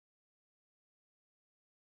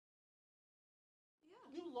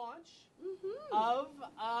launch of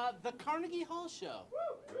the Carnegie Hall Show.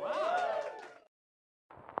 Wow.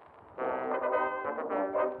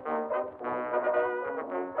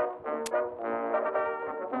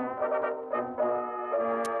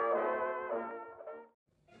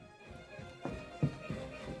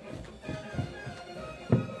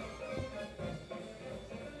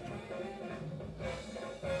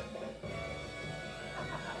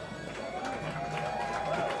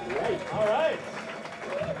 All right.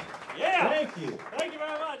 Yeah. Thank you. Thank you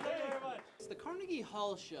very much. Thank you very much. The Carnegie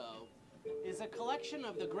Hall Show is a collection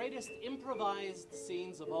of the greatest improvised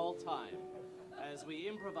scenes of all time, as we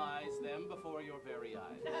improvise them before your very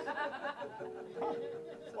eyes.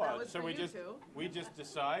 So we just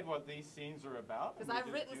decide what these scenes are about? Because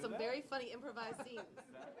I've written some very funny improvised scenes.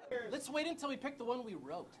 Let's wait until we pick the one we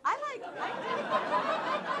wrote. I like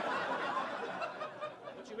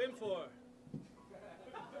What you in for?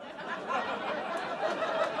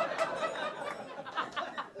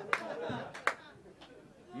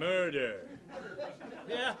 Murder.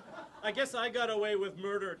 Yeah, I guess I got away with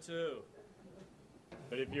murder too.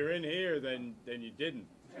 But if you're in here, then you didn't.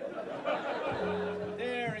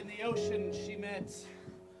 There in the ocean she met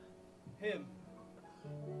him.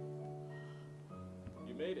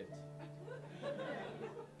 You made it.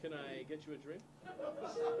 Can I get you a drink?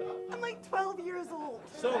 I'm like 12 years old.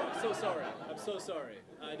 I'm so sorry. I'm so sorry.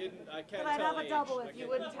 I can't But I'd tell have age. a double if you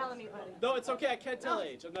wouldn't tell anybody. No, it's okay. I can't tell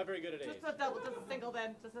age. I'm not very good at age. Just a double, just a single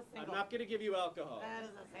then, just a single. I'm not going to give you alcohol. That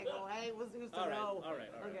is a single. Hey, who's to All right, know? all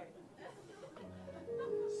right. Okay.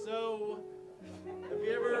 So, have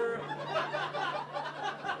you ever...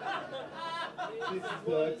 This is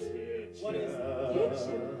the kitchen. What is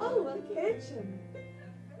Kitchen. Oh, a kitchen.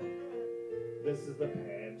 This is the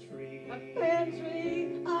pantry. A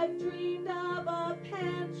pantry. I've dreamed of a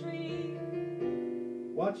pantry.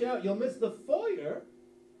 Watch out, you'll miss the foyer.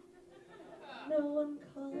 No one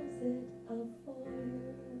calls it a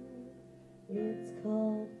foyer. It's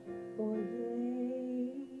called foyer.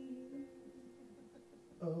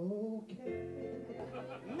 Okay.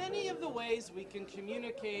 Many of the ways we can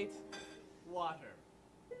communicate water,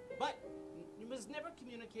 but you must never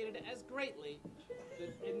communicate it as greatly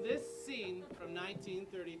in this scene from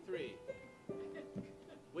 1933,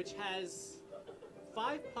 which has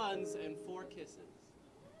 5 puns and 4 kisses.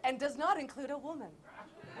 And does not include a woman.